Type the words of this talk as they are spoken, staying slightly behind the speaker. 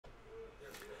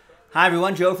Hi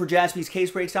everyone, Joe for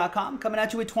JaspysCaseBreaks.com coming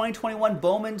at you with 2021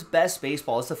 Bowman's Best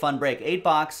Baseball. It's a fun break.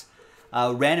 8-box,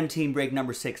 random team break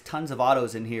number 6. Tons of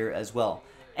autos in here as well.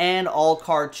 And all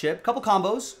card chip. Couple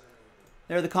combos.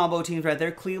 There are the combo teams right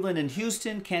there. Cleveland and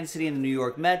Houston, Kansas City and the New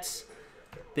York Mets.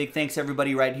 Big thanks to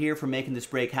everybody right here for making this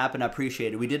break happen. I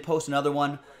appreciate it. We did post another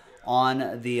one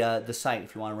on the site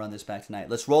if you want to run this back tonight.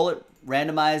 Let's roll it.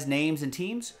 Randomize names and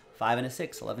teams. 5 and a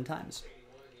 6, 11 times.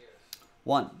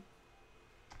 1,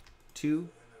 2,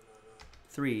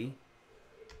 3,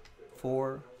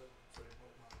 4,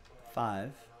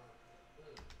 5,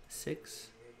 6,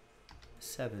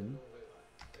 7,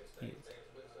 8.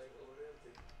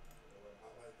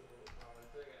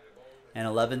 And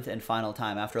 11th and final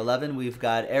time. After 11, we've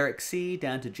got Eric C.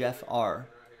 down to Jeff R.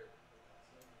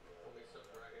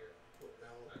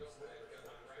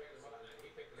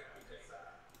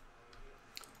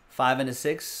 Five and a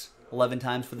 6, 11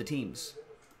 times for the teams.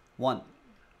 1,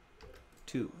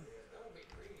 2,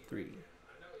 3,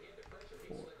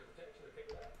 4.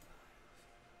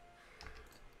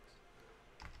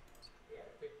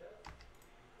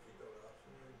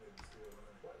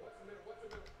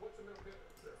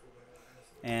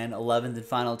 And 11th and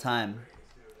final time.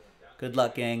 Good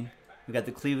luck, gang. We got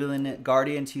the Cleveland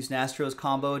Guardians, Houston Astros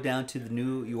combo down to the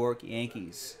New York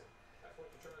Yankees.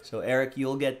 So, Eric,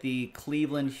 you'll get the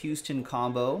Cleveland-Houston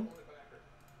combo.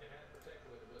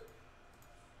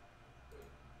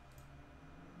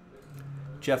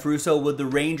 Jeff Russo with the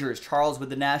Rangers, Charles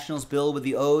with the Nationals, Bill with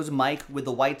the O's, Mike with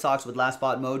the White Sox with Last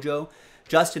Spot Mojo,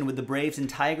 Justin with the Braves and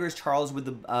Tigers, Charles with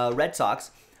the Red Sox,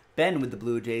 Ben with the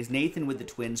Blue Jays, Nathan with the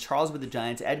Twins, Charles with the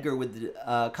Giants, Edgar with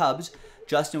the Cubs,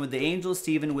 Justin with the Angels,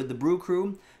 Steven with the Brew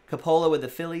Crew, Capola with the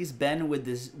Phillies, Ben with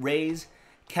the Rays,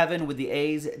 Kevin with the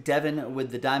A's, Devin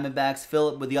with the Diamondbacks,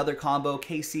 Philip with the other combo,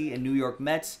 KC and New York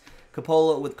Mets,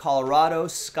 Capola with Colorado,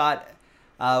 Scott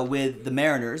with the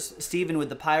Mariners, Steven with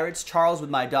the Pirates, Charles with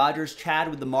my Dodgers, Chad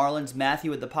with the Marlins,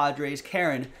 Matthew with the Padres,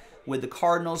 Karen with the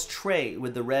Cardinals, Trey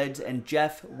with the Reds, and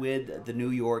Jeff with the New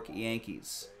York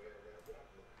Yankees.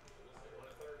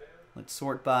 Let's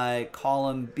sort by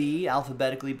column B,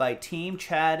 alphabetically by team.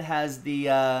 Chad has the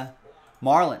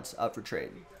Marlins up for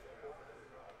trade.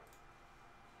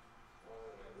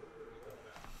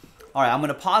 All right, I'm going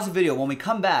to pause the video. When we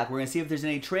come back, we're going to see if there's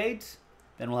any trades.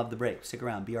 Then we'll have the break. Stick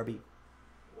around. BRB.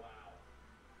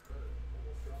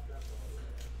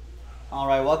 All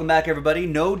right, welcome back, everybody.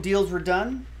 No deals were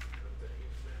done.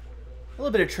 A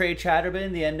little bit of trade chatter, but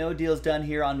in the end, no deals done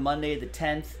here on Monday the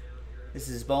 10th. This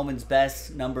is Bowman's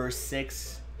Best, number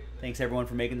 6. Thanks, everyone,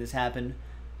 for making this happen.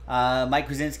 Mike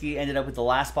Krasinski ended up with the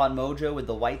Last Spot Mojo with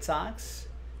the White Sox.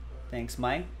 Thanks,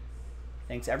 Mike.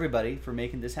 Thanks, everybody, for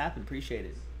making this happen. Appreciate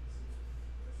it.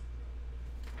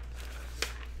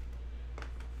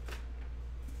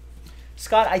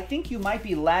 Scott, I think you might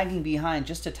be lagging behind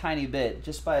just a tiny bit,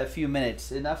 just by a few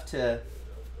minutes, enough to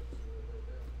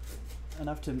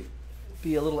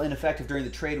be a little ineffective during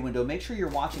the trade window. Make sure you're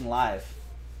watching live.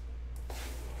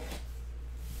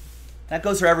 That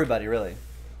goes for everybody, really.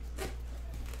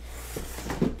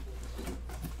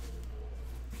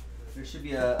 There should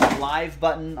be a live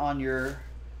button on your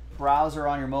browser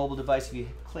on your mobile device. If you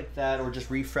click that or just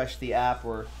refresh the app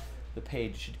or the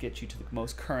page, should get you to the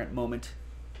most current moment.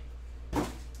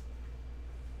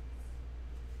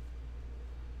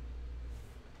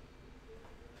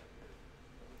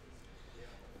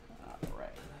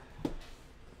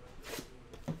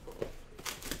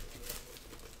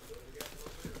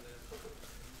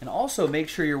 And also make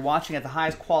sure you're watching at the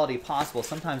highest quality possible.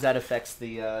 Sometimes that affects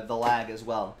the lag as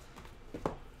well.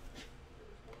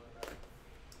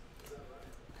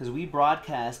 Because we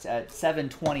broadcast at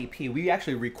 720p. We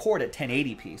actually record at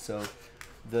 1080p, so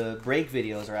the break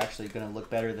videos are actually going to look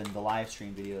better than the live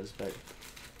stream videos. But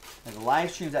the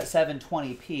live stream's at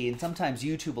 720p, and sometimes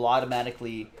YouTube will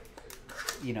automatically,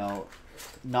 you know,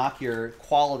 knock your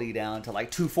quality down to like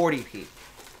 240p. You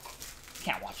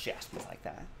can't watch Jaspys like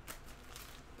that.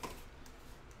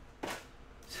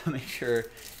 So make sure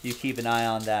you keep an eye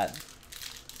on that.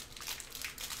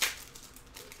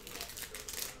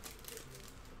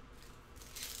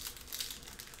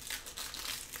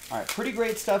 All right, pretty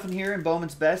great stuff in here in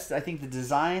Bowman's Best. I think the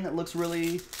design looks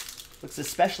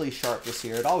especially sharp this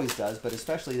year. It always does, but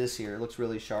especially this year, it looks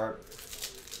really sharp.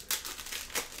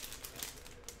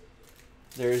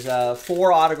 There's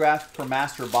 4 autographs per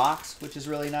master box, which is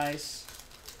really nice.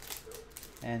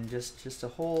 And just a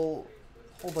whole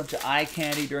bunch of eye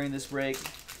candy during this break.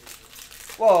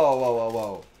 Whoa, whoa, whoa,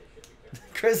 whoa.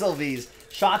 Grizzlebees,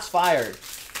 shots fired,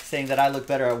 saying that I look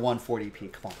better at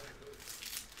 140p. Come on.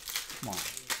 Come on.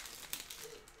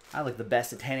 I look the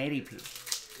best at 1080p.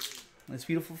 This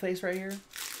beautiful face right here.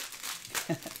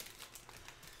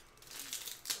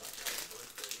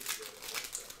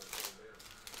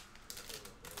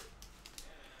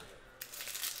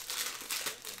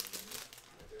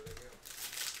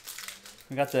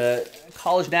 We got the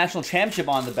College National Championship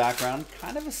on the background.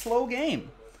 Kind of a slow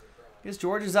game. I guess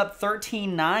George is up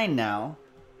 13-9 now.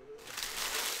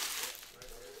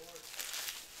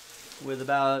 With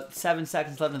about 7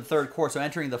 seconds left in the third quarter, so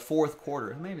entering the fourth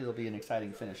quarter. Maybe it'll be an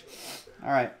exciting finish. All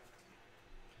right.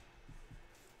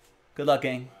 Good luck,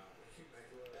 gang.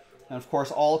 And, of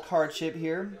course, all card chip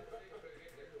here.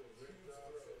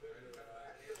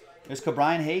 There's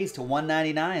Brian Hayes to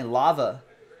 199. Lava.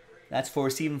 That's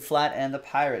for Stephen Flatt and the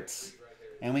Pirates.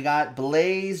 And we got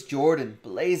Blaze Jordan.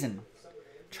 Blazin'.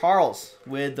 Charles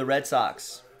with the Red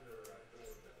Sox.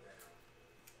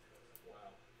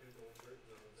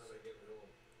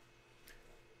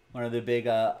 One of the big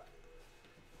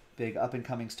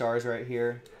up-and-coming stars right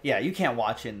here. Yeah, you can't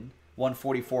watch in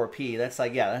 144p. That's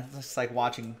like, yeah, that's like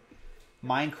watching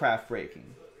Minecraft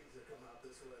breaking.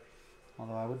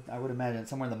 Although I would imagine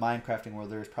somewhere in the Minecrafting world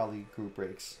there's probably group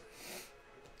breaks.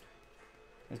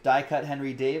 There's die cut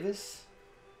Henry Davis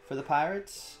for the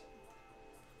Pirates.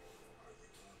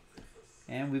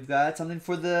 And we've got something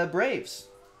for the Braves.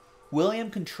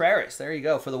 William Contreras. There you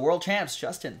go. For the world champs,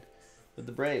 Justin with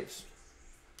the Braves.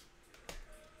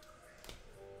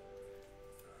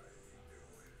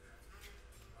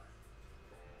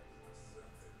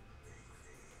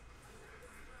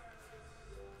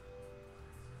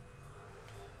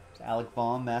 Alec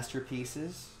Baum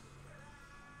Masterpieces.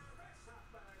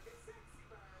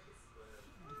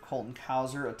 Colton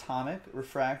Cowser Atomic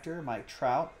Refractor. Mike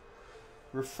Trout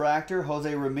Refractor.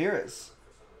 Jose Ramirez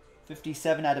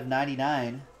 57 out of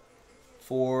 99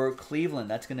 for Cleveland.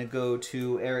 That's going to go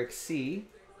to Eric C.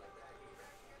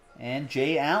 And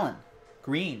Jay Allen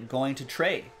Green going to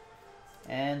Trey.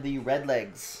 And the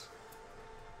Redlegs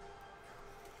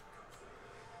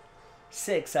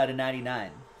 6 out of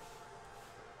 99.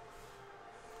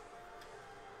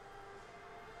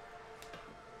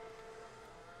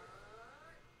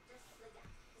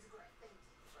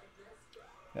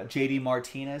 Got J.D.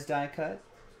 Martinez die cut.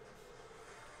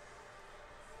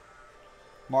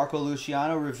 Marco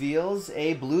Luciano reveals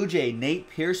a Blue Jay, Nate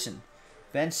Pearson.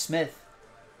 Ben Smith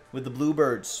with the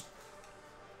Bluebirds.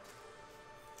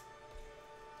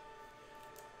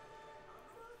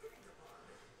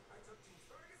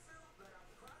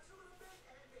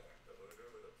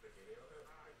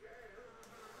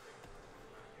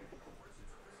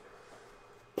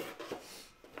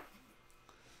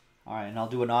 All right, and I'll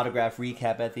do an autograph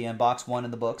recap at the end. Box 1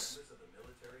 in the books.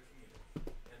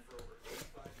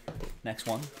 Next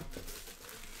one.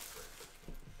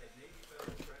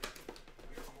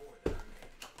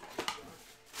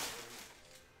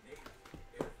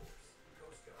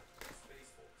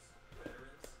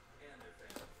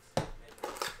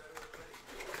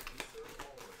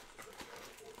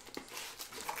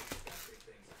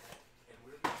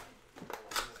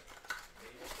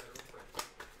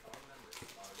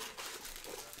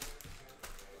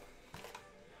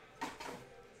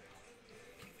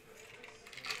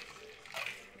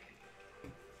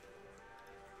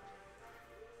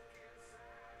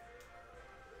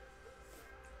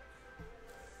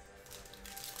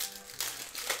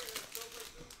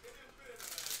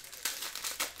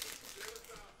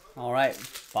 All right,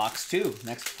 box 2,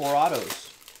 next 4 autos.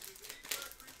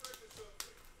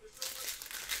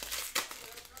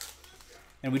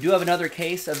 And we do have another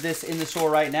case of this in the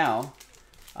store right now.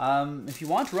 If you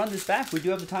want to run this back, we do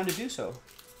have the time to do so.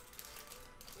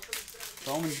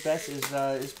 Bowman's Best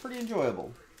is pretty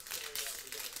enjoyable.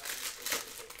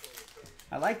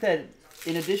 I like that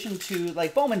in addition to,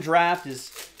 like, Bowman Draft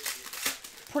is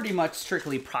pretty much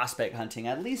strictly prospect hunting,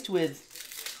 at least with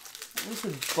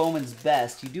Bowman's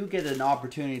Best, you do get an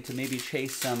opportunity to maybe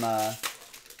chase some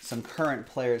current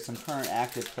players, some current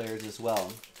active players as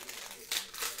well.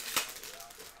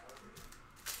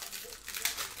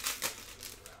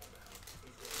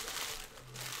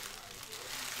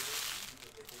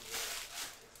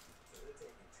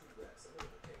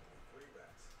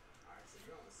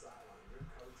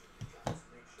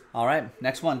 All right,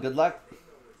 next one. Good luck.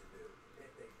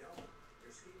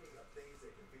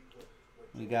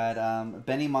 We got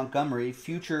Benny Montgomery,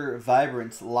 Future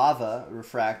Vibrance Lava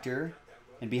Refractor.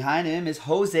 And behind him is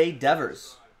Jose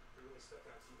Devers.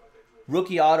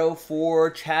 Rookie auto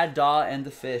for Chad Daw and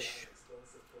the Fish.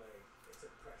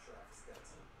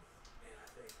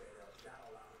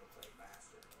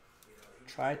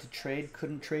 Tried to trade,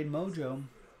 couldn't trade Mojo.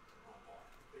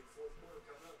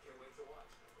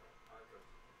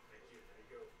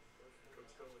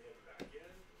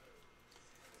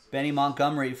 Benny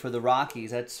Montgomery for the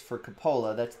Rockies. That's for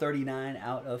Coppola. That's 39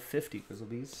 out of 50,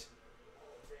 Grizzlebees.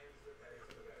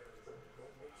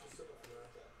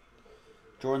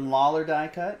 Jordan Lawler die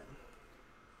cut.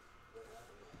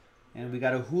 And we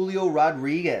got a Julio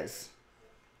Rodriguez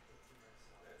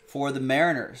for the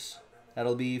Mariners.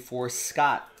 That'll be for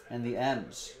Scott and the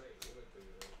M's.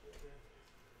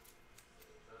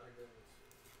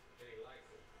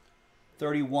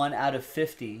 $31 out of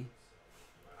 50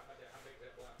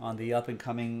 on the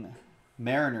up-and-coming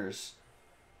Mariners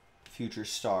future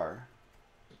star.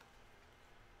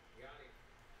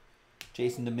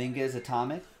 Jason Dominguez,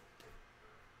 Atomic.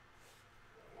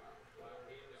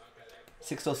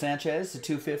 Sixto Sanchez, the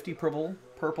 250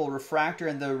 purple refractor,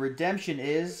 and the redemption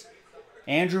is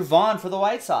Andrew Vaughn for the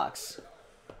White Sox.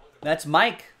 That's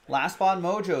Mike. Last spot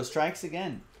mojo strikes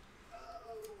again.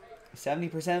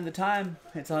 70% of the time,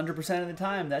 it's 100% of the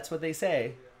time. That's what they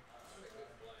say.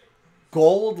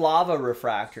 Gold lava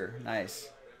refractor. Nice.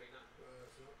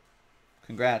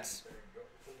 Congrats.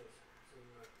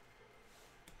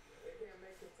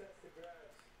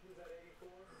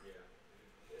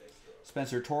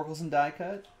 Spencer Torkelson die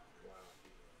cut.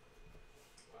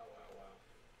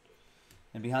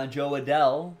 And behind Joe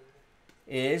Adell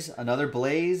is another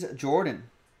Blaze Jordan.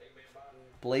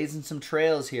 Blazing some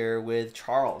trails here with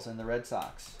Charles and the Red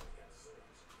Sox.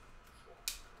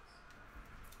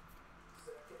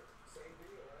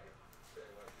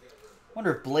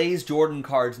 Wonder if Blaze Jordan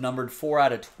cards numbered 4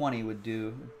 out of 20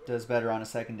 does better on a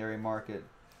secondary market.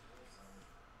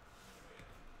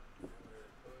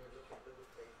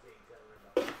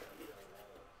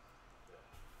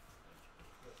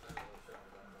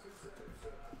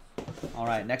 All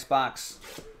right, next box.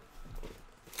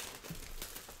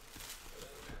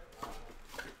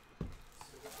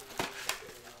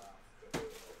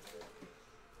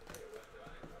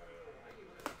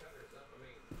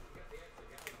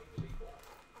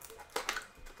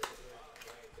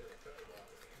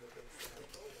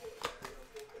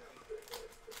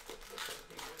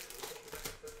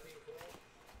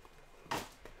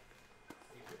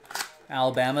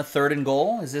 Alabama, 3rd and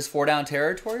goal. Is this 4-down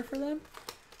territory for them?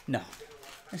 No.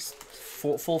 There's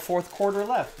full 4th quarter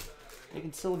left. They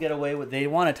can still get away with... They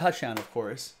want a touchdown, of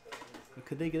course.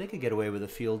 But they could get away with a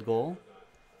field goal.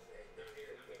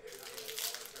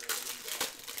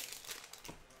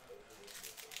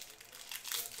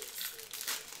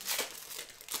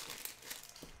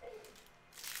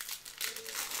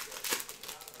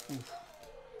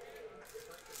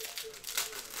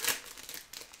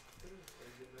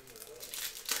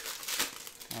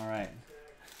 All right.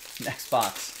 Next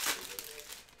box.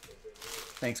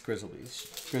 Thanks, Grizzlebees.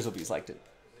 Grizzlebees liked it.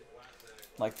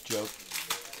 Liked the joke.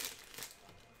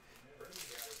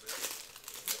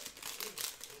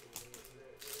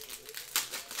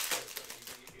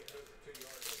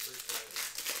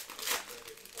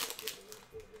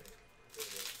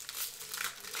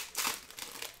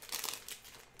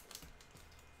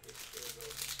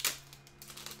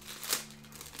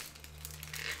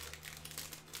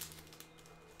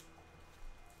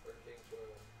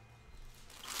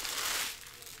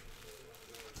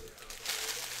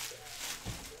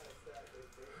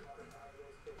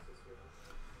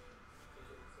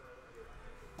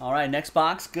 All right, next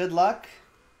box. Good luck.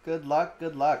 Good luck.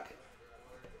 Good luck.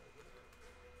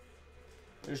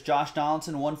 There's Josh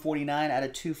Donaldson, 149 out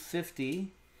of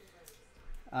 250.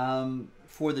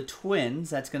 For the Twins,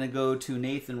 that's going to go to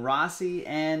Nathan Rossi.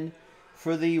 And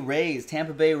for the Rays,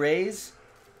 Tampa Bay Rays,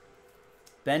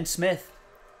 Ben Smith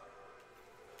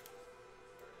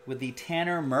with the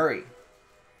Tanner Murray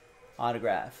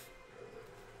autograph.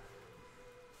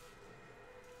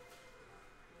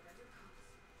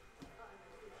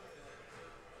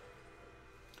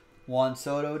 Juan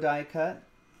Soto die cut.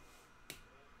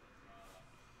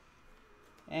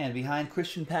 And behind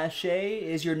Christian Pache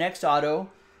is your next auto.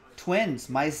 Twins,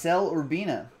 Maisel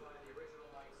Urbina.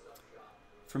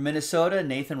 From Minnesota,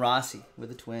 Nathan Rossi with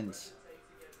the Twins.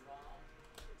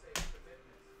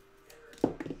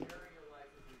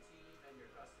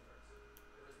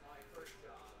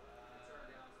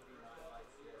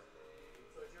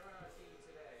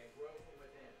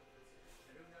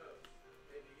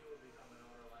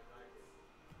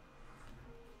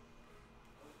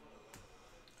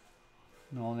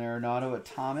 Nolan Arenado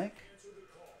Atomic.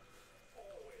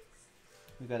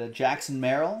 We've got a Jackson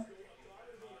Merrill.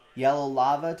 Yellow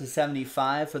Lava to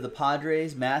 75 for the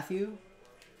Padres, Matthew.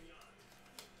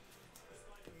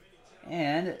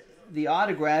 And the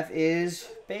autograph is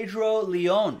Pedro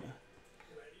Leon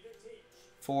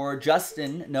for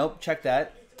Justin. Nope, check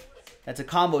that. That's a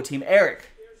combo team. Eric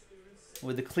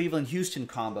with the Cleveland-Houston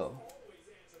combo.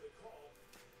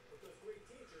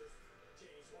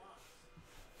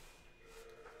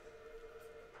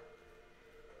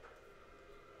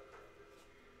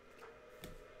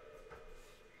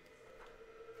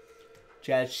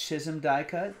 Jazz Chisholm die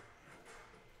cut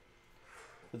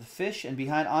for the Fish. And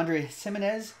behind Andre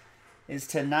Jimenez is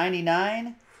to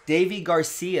 99, Davy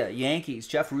Garcia, Yankees,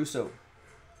 Jeff Russo.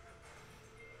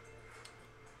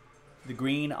 The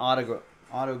green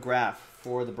autograph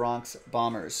for the Bronx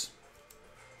Bombers.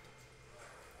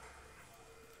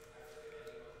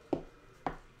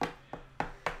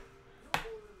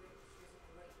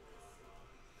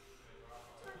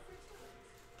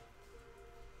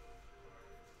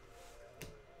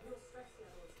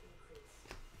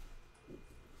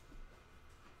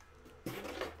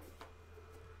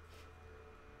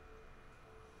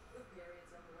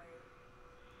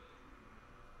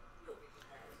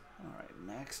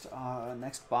 All right,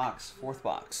 next box, fourth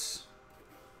box.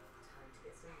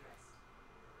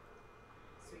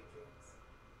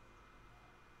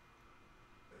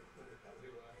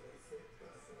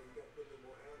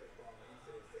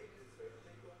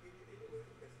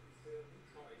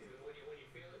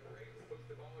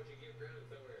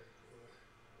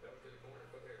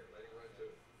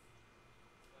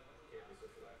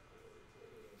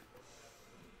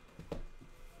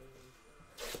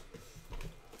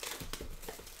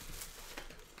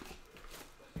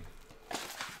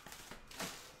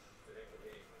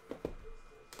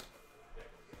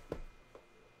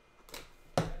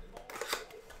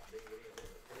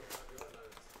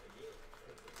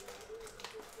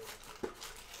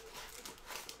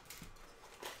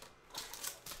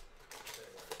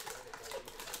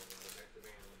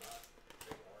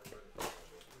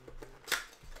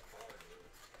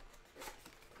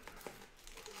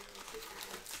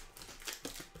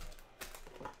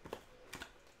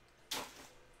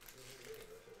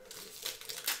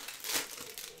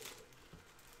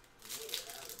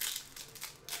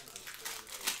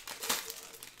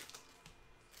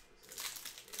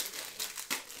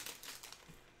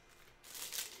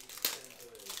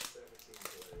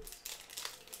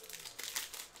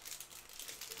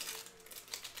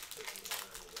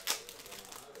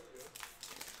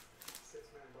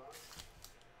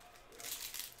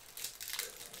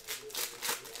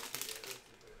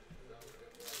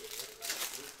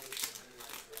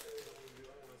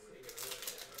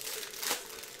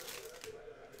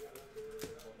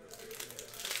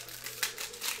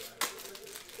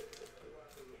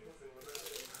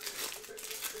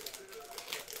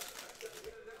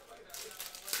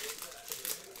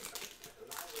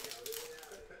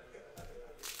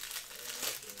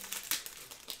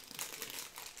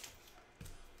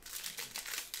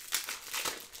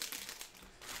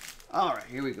 All right,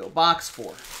 here we go. Box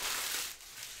 4.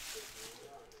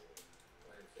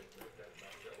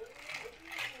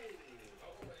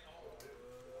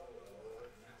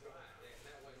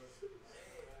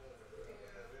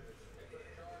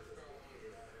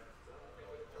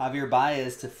 Javier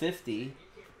Baez to 50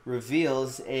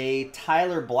 reveals a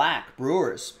Tyler Black,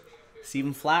 Brewers.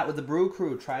 Stephen Flatt with the Brew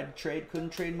Crew. Tried to trade,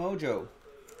 couldn't trade Mojo.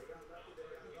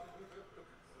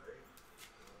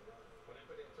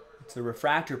 It's a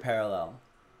refractor parallel.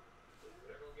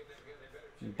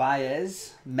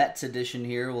 Baez, Mets edition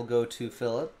here, will go to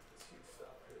Philip.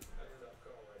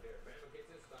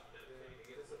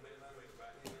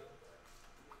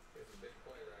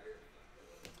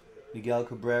 Miguel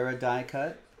Cabrera die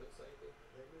cut.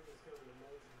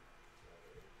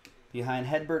 Behind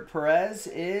Hedbert Perez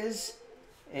is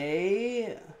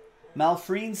a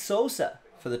Malfreen Sosa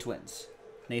for the Twins.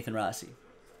 Nathan Rossi.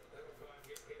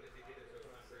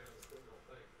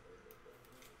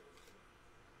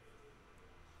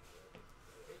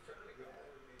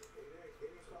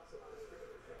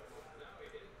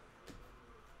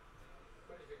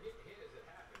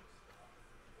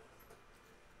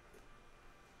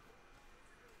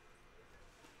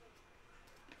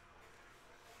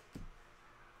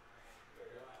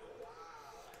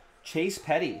 Chase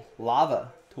Petty,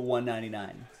 Lava to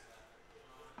 199.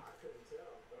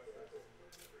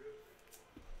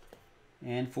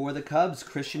 And for the Cubs,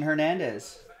 Christian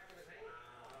Hernandez.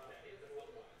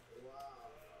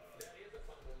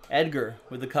 Edgar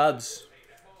with the Cubs.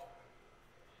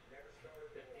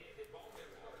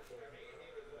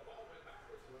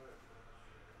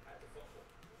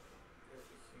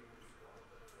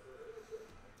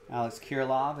 Alex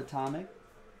Kirilloff, Atomic.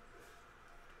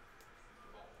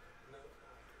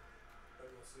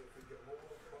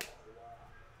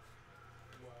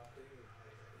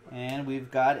 And we've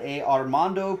got a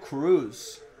Armando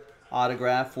Cruz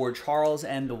autograph for Charles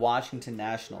and the Washington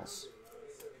Nationals.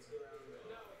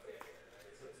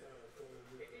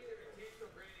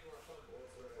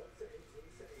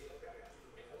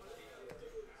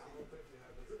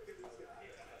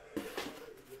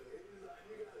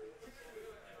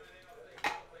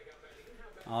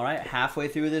 All right, halfway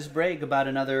through this break, about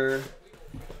another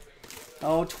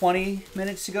 20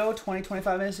 minutes to go,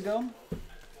 25 minutes to go.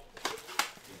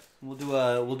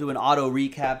 We'll do an auto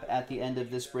recap at the end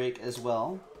of this break as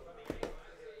well.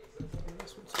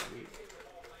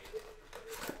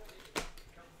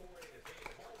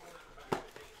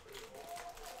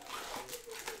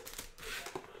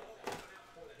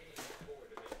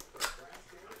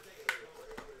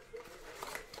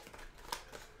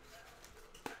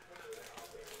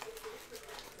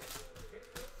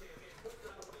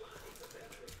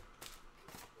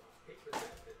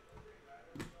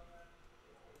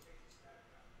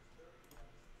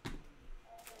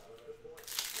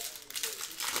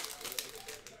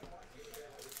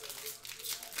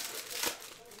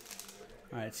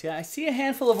 All right, see, I see a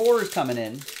handful of orders coming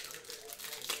in.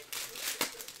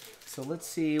 So let's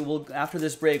see. After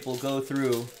this break, we'll go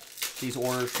through these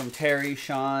orders from Terry,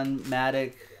 Sean,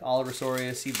 Maddock, Oliver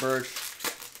Soria, C. Birch,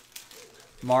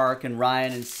 Mark, and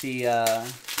Ryan, and see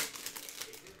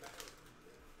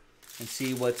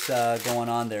what's going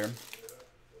on there.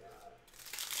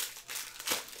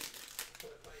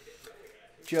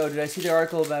 Joe, did I see the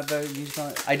article about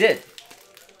music? I did.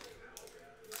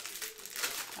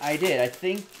 I did.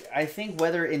 I think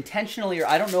whether intentionally or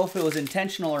I don't know if it was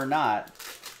intentional or not,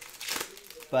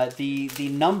 but the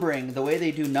numbering, the way they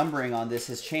do numbering on this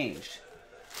has changed,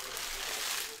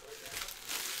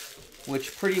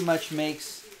 which pretty much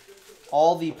makes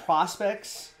all the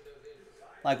prospects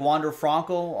like Wander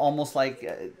Franco almost like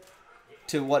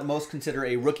to what most consider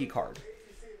a rookie card,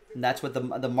 and that's what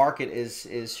the market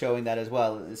is showing that as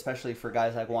well, especially for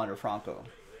guys like Wander Franco.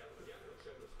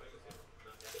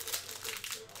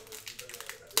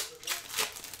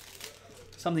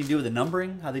 Something to do with the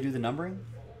numbering? How they do the numbering?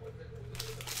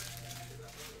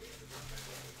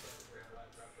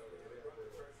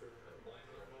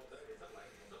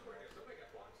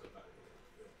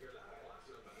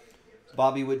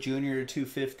 Bobby Witt Jr. to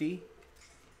 250.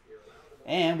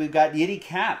 And we've got Yiddy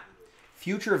Cap.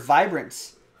 Future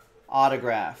Vibrance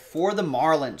autograph for the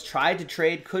Marlins. Tried to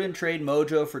trade, couldn't trade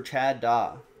Mojo for Chad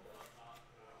Daw.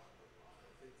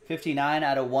 59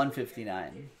 out of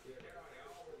 159.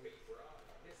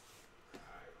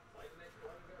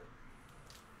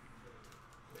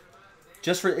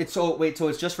 Just for it's so wait, so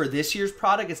it's just for this year's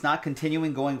product, it's not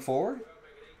continuing going forward?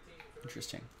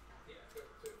 Interesting.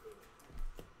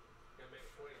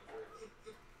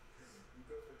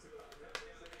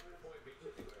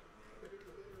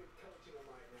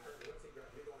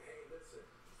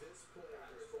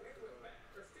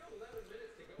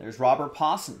 There's Robert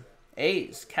Posson.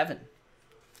 A's, Kevin.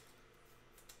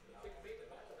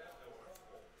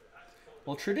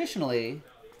 Well, traditionally,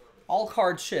 all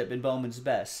cards ship in Bowman's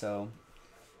Best, so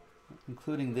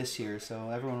including this year, so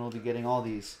everyone will be getting all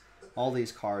these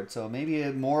cards. So maybe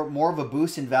more of a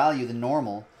boost in value than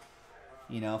normal,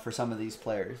 you know, for some of these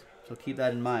players. So keep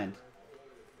that in mind.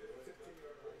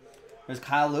 There's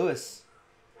Kyle Lewis,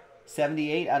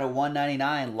 78 out of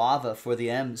 199, Lava for the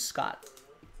M's, Scott.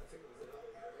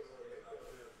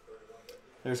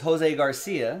 There's Jose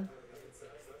Garcia.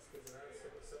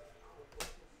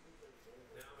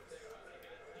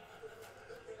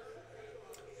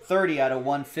 $30 out of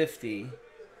 150.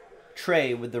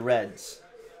 Trey with the Reds.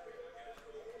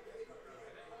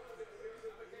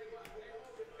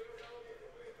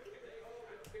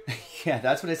 Yeah,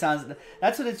 that's what it sounds.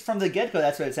 That's what it's from the get-go.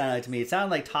 That's what it sounded like to me. It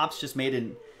sounded like Topps just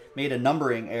made a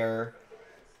numbering error,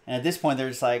 and at this point they're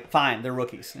just like, fine, they're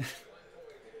rookies.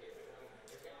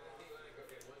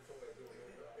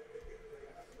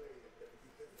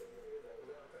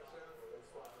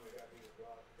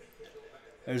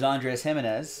 There's Andres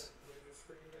Jimenez.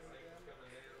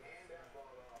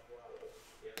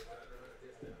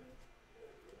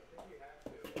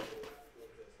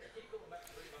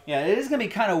 Yeah, it is going to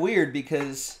be kind of weird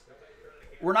because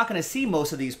we're not going to see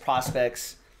most of these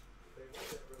prospects.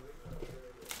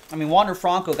 I mean, Wander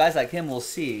Franco, guys like him we'll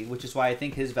see, which is why I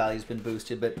think his value's been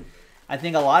boosted. But I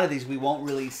think a lot of these we won't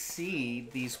really see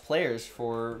these players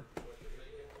for,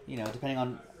 you know, depending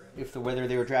on whether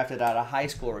they were drafted out of high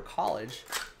school or college.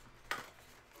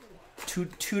 2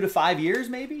 to 5 years,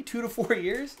 maybe 2 to 4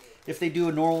 years, if they do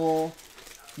a normal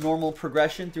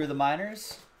progression through the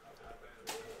minors.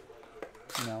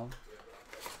 You know,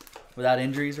 without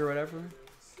injuries or whatever.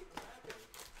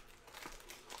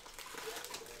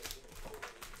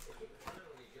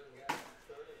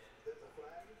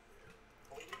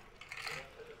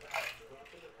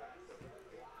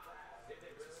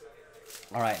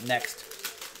 All right, next.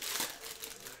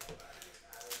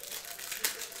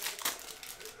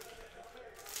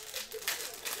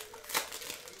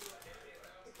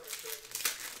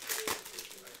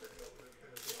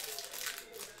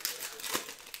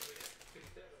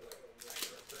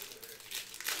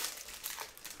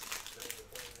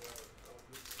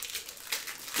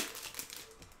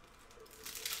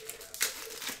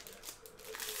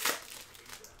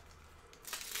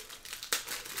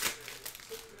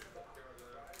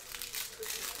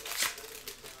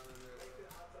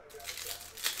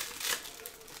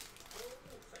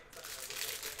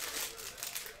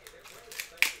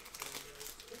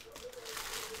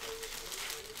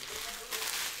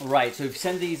 Right, so if you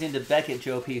send these into Beckett,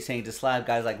 Joe P is saying to slab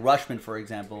guys like Rushman, for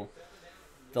example,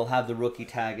 they'll have the rookie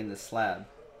tag in the slab.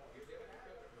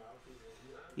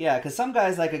 Yeah, because some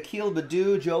guys like Akil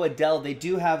Baddoo, Joe Adele, they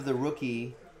do have the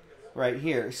rookie right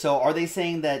here. So are they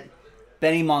saying that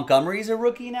Benny Montgomery's a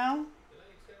rookie now?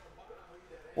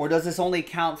 Or does this only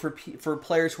count for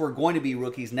players who are going to be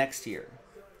rookies next year?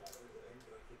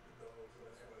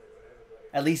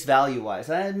 At least value-wise.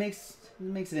 That makes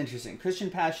it interesting. Christian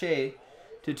Pache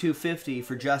to 250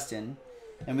 for Justin.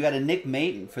 And we got a Nick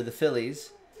Maton for the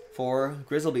Phillies for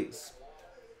Grizzlebees.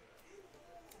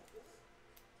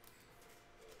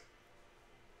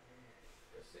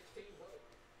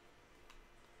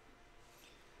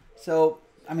 So,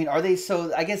 I mean, are they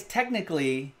so... I guess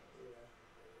technically,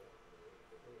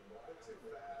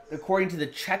 according to the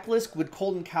checklist, would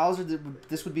Colton Cowser,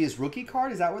 this would be his rookie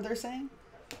card? Is that what they're saying?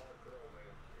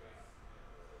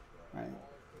 Right.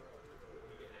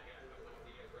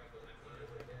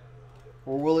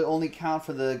 Or will it only count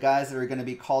for the guys that are going to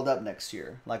be called up next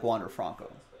year, like Wander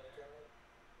Franco?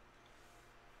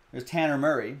 There's Tanner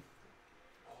Murray.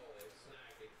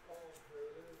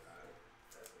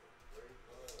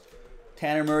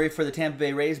 Tanner Murray for the Tampa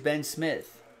Bay Rays, Ben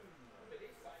Smith.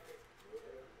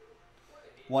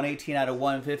 118 out of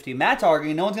 150. Matt's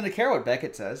arguing no one's going to care what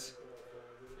Beckett says.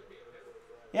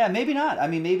 Yeah, maybe not. I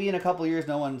mean, maybe in a couple of years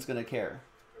no one's going to care.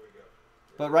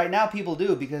 But right now people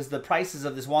do, because the prices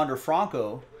of this Wander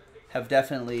Franco have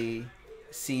definitely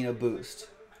seen a boost.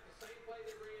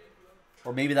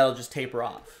 Or maybe that'll just taper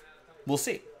off. We'll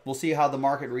see. We'll see how the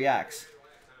market reacts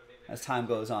as time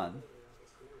goes on.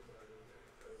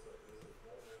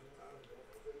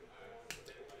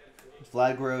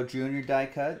 Vlad Guerrero Jr. die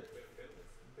cut.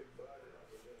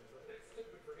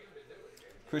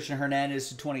 Christian Hernandez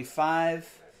to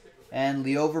 25. And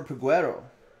Liover Peguero.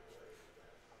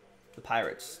 The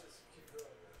Pirates.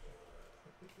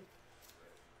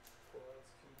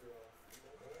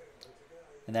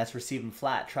 And that's receiving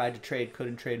flat. Tried to trade,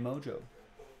 couldn't trade Mojo.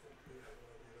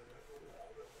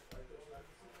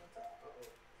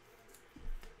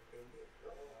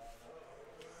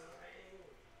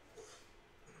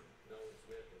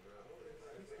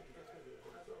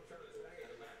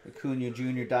 Acuna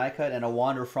Jr. die cut and a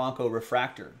Wander Franco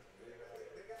refractor.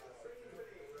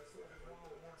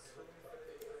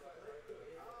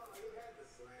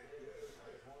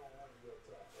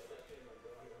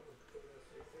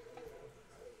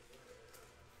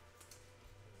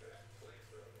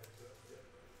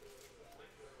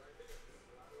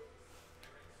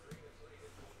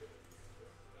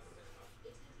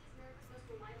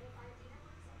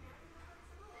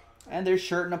 And there's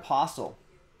Shirt and Apostle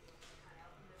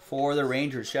for the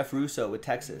Rangers, Chef Russo with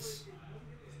Texas.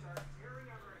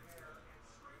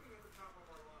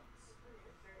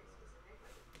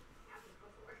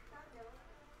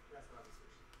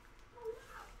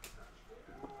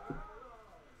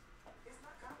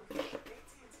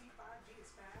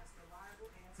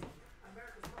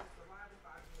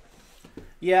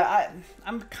 Yeah,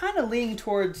 I'm kind of leaning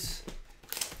towards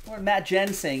what Matt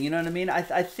Jen's saying, you know what I mean? I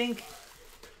think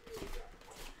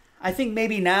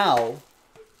maybe now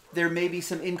there may be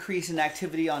some increase in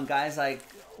activity on guys like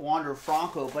Wander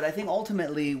Franco, but I think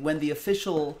ultimately when the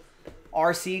official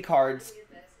RC cards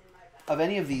of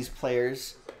any of these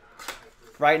players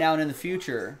right now and in the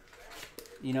future,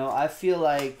 you know, I feel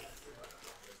like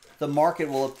the market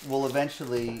will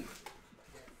eventually,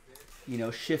 you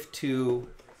know, shift to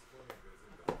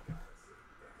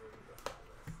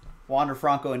Wander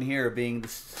Franco in here being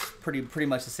pretty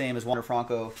much the same as Wander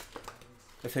Franco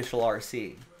official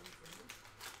RC.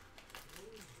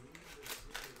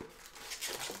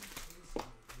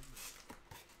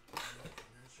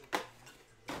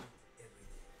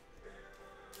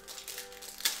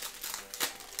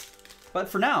 But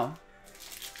for now,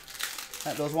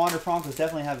 those Wander Francos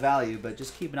definitely have value, but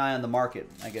just keep an eye on the market,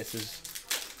 I guess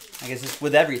it's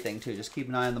with everything too. Just keep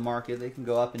an eye on the market. They can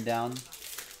go up and down.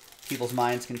 People's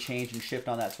minds can change and shift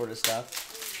on that sort of stuff.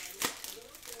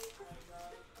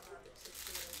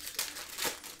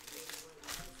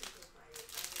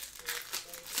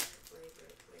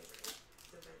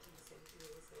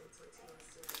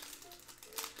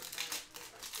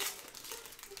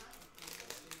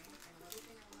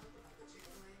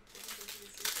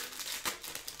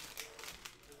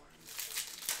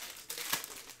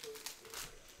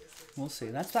 We'll see.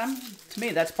 To me,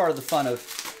 that's part of the fun of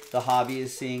the hobby,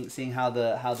 is seeing how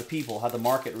the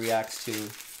market reacts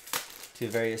to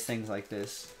various things like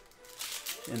this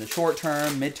in the short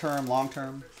term, mid-term, long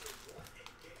term.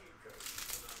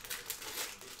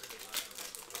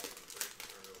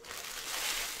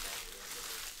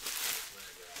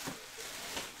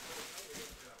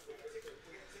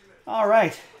 All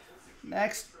right.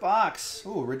 Next box.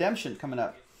 Ooh, redemption coming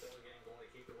up.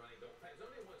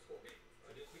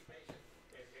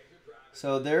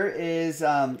 So there is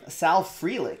Sal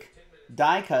Frelick,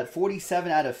 die cut,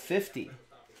 47 out of 50. I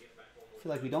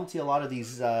feel like we don't see a lot of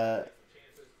these die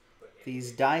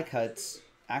cuts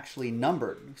actually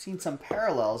numbered. We've seen some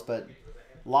parallels, but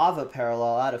Lava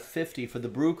parallel out of 50 for the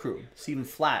Brew Crew. Stephen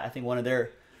Flatt, I think one of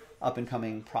their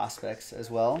up-and-coming prospects as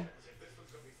well.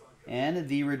 And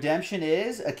the redemption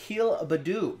is Akil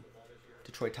Baddoo,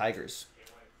 Detroit Tigers.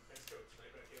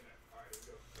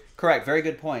 Correct. Very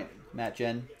good point, Matt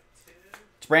Jen.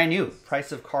 It's brand new.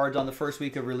 Price of cards on the first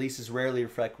week of releases rarely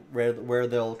reflect where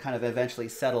they'll kind of eventually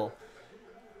settle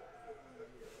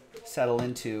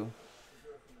into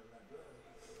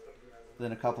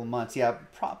within a couple months. Yeah,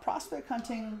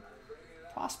 prospecting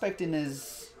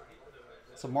is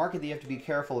it's a market that you have to be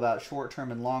careful about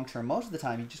short-term and long-term. Most of the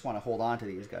time, you just want to hold on to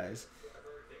these guys.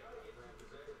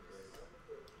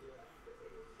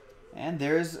 And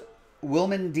there's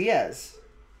Wilman Diaz.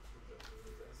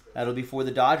 That'll be for the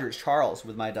Dodgers. Charles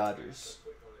with my Dodgers.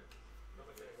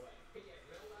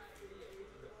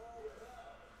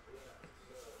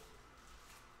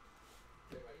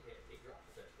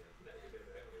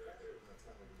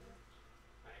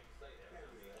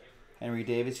 Henry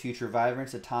Davis, Future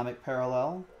Vibrance, Atomic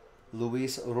Parallel.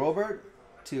 Luis Robert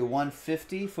to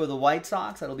 150 for the White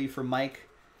Sox. That'll be for Mike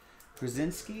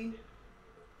Krasinski.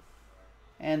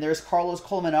 And there's Carlos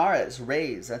Colmenares,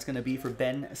 Rays. That's going to be for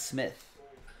Ben Smith.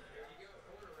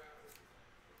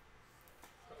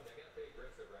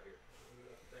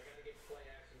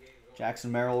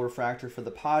 Jackson Merrill refractor for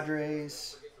the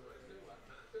Padres.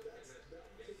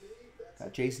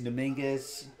 Got Jason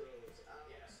Dominguez.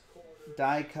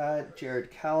 Die cut,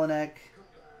 Jared Kalanick.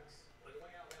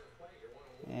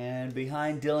 And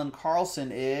behind Dylan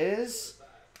Carlson is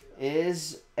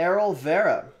Errol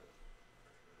Vera.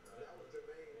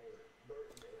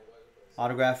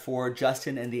 Autograph for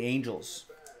Justin and the Angels.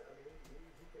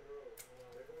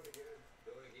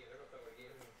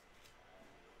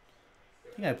 I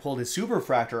think I pulled his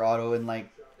Superfractor auto in like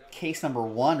case number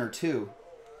 1 or 2.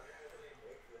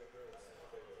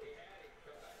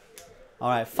 All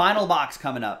right, final box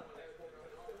coming up.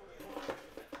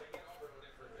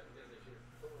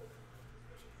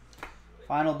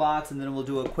 Final box, and then we'll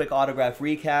do a quick autograph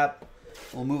recap.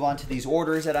 We'll move on to these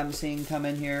orders that I'm seeing come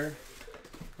in here,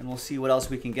 and we'll see what else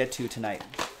we can get to tonight.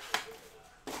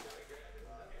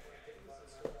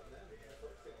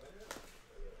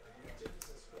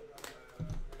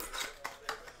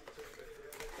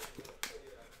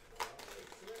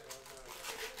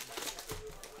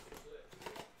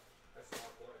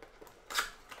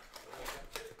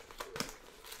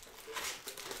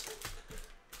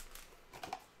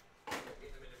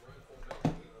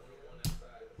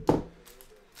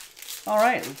 All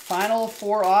right, final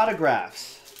 4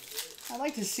 autographs. I'd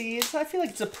like to see it. I feel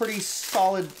like it's a pretty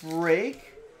solid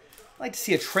break. I'd like to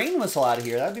see a train whistle out of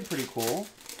here. That'd be pretty cool.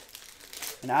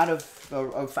 And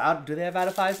do they have out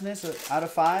of 5s in this? Out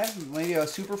of 5? Maybe a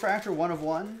Superfractor, 1 of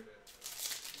 1.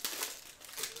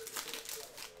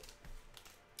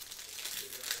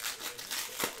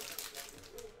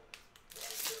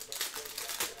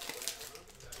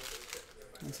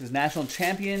 This is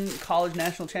college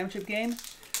national championship game.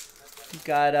 We've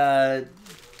got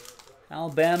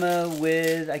Alabama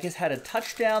with, I guess, had a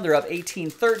touchdown. They're up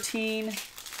 18-13.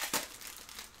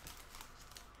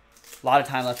 A lot of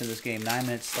time left in this game. 9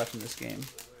 minutes left in this game.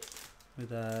 With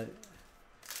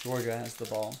Georgia has the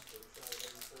ball.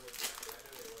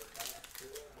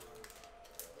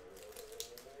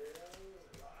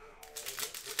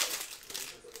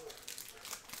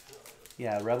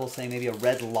 Yeah, Rebels saying maybe a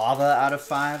red lava out of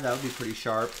 5. That would be pretty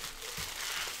sharp.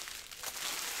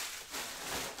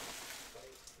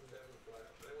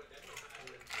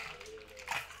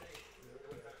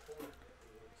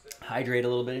 Hydrate a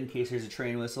little bit in case there's a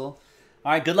train whistle.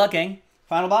 All right, good luck, gang.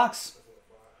 Final box.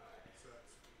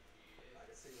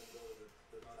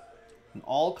 An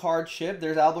all-card ship.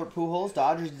 There's Albert Pujols,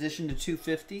 Dodgers edition to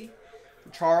 250. For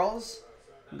Charles.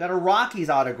 We've got a Rockies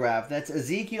autograph. That's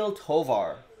Ezekiel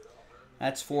Tovar.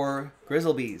 That's for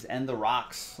Grizzlebees and the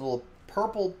Rocks. A little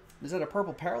purple. Is that a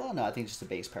purple parallel? No, I think it's just a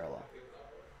base parallel.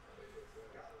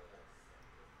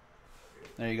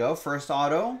 There you go. First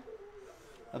auto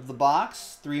of the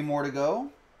box. 3 more to go.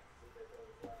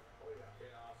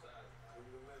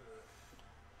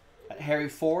 Harry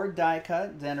Ford, die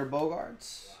cut. Xander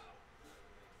Bogaerts.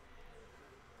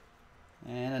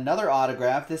 And another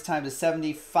autograph. This time to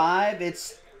 75.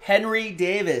 It's Henry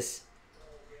Davis.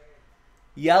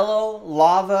 Yellow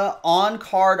lava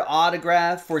on-card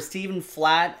autograph for Stephen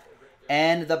Flatt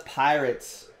and the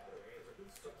Pirates.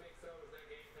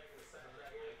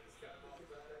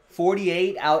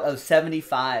 48 out of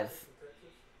 75.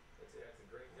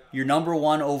 Your number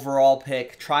 1 overall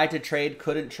pick. Tried to trade,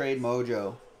 couldn't trade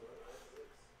Mojo.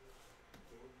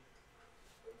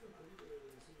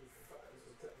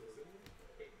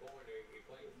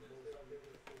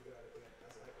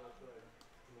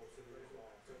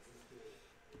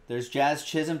 There's Jazz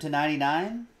Chisholm to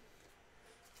 99.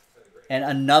 And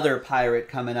another Pirate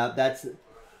coming up. That's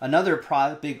another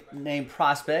big name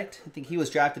prospect. I think he was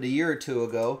drafted a year or two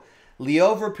ago.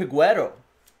 Liover Piguero. Or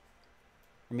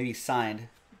maybe signed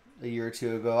a year or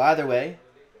two ago. Either way.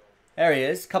 There he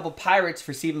is. A couple Pirates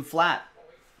for Stephen Flatt.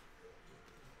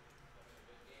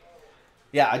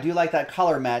 Yeah, I do like that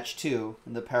color match too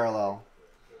in the parallel.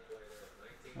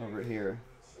 Over here.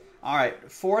 All right,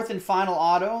 4th and final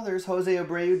auto. There's Jose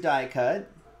Abreu die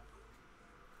cut.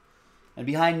 And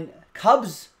behind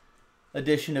Cubs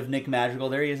edition of Nick Madrigal,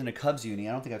 there he is in a Cubs uni.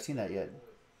 I don't think I've seen that yet.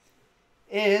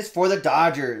 Is for the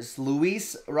Dodgers,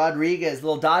 Luis Rodriguez,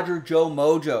 little Dodger Joe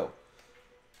Mojo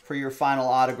for your final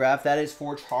autograph. That is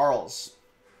for Charles.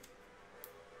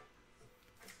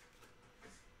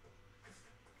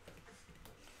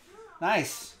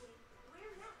 Nice.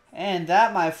 And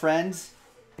that, my friends,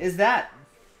 is that.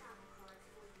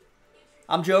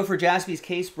 I'm Joe for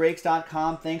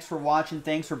JaspysCaseBreaks.com. Thanks for watching.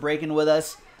 Thanks for breaking with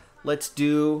us. Let's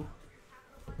do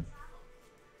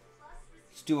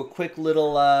a quick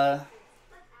little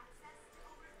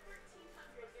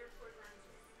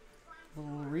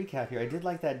recap here. I did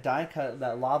like that die cut,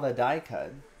 that lava die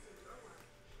cut.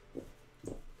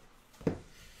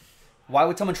 Why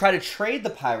would someone try to trade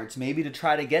the Pirates? Maybe to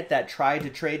try to get that tried to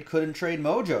trade, couldn't trade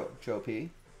Mojo, Joe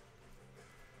P.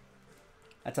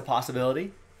 That's a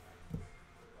possibility.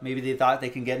 Maybe they thought they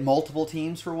can get multiple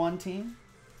teams for one team.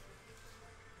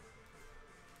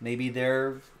 Maybe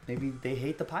they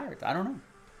hate the Pirates. I don't know.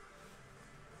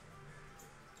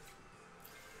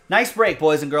 Nice break,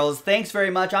 boys and girls. Thanks very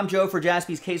much. I'm Joe for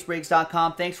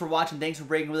JaspysCaseBreaks.com. Thanks for watching. Thanks for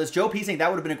breaking with us. Joe P saying that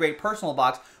would have been a great personal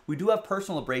box. We do have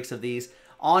personal breaks of these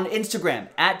on Instagram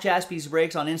at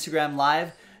JaspysBreaks on Instagram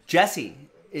Live. Jesse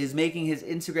is making his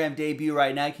Instagram debut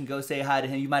right now. You can go say hi to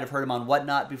him. You might have heard him on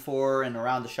Whatnot before and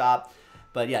around the shop.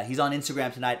 But yeah, he's on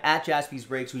Instagram tonight at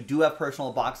JaspysBreaks. We do have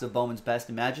personal boxes of Bowman's Best.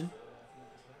 Imagine.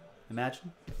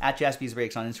 At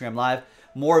JaspysBreaks on Instagram Live.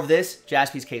 More of this,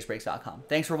 JaspysCaseBreaks.com.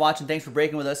 Thanks for watching. Thanks for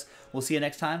breaking with us. We'll see you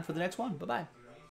next time for the next one. Bye-bye.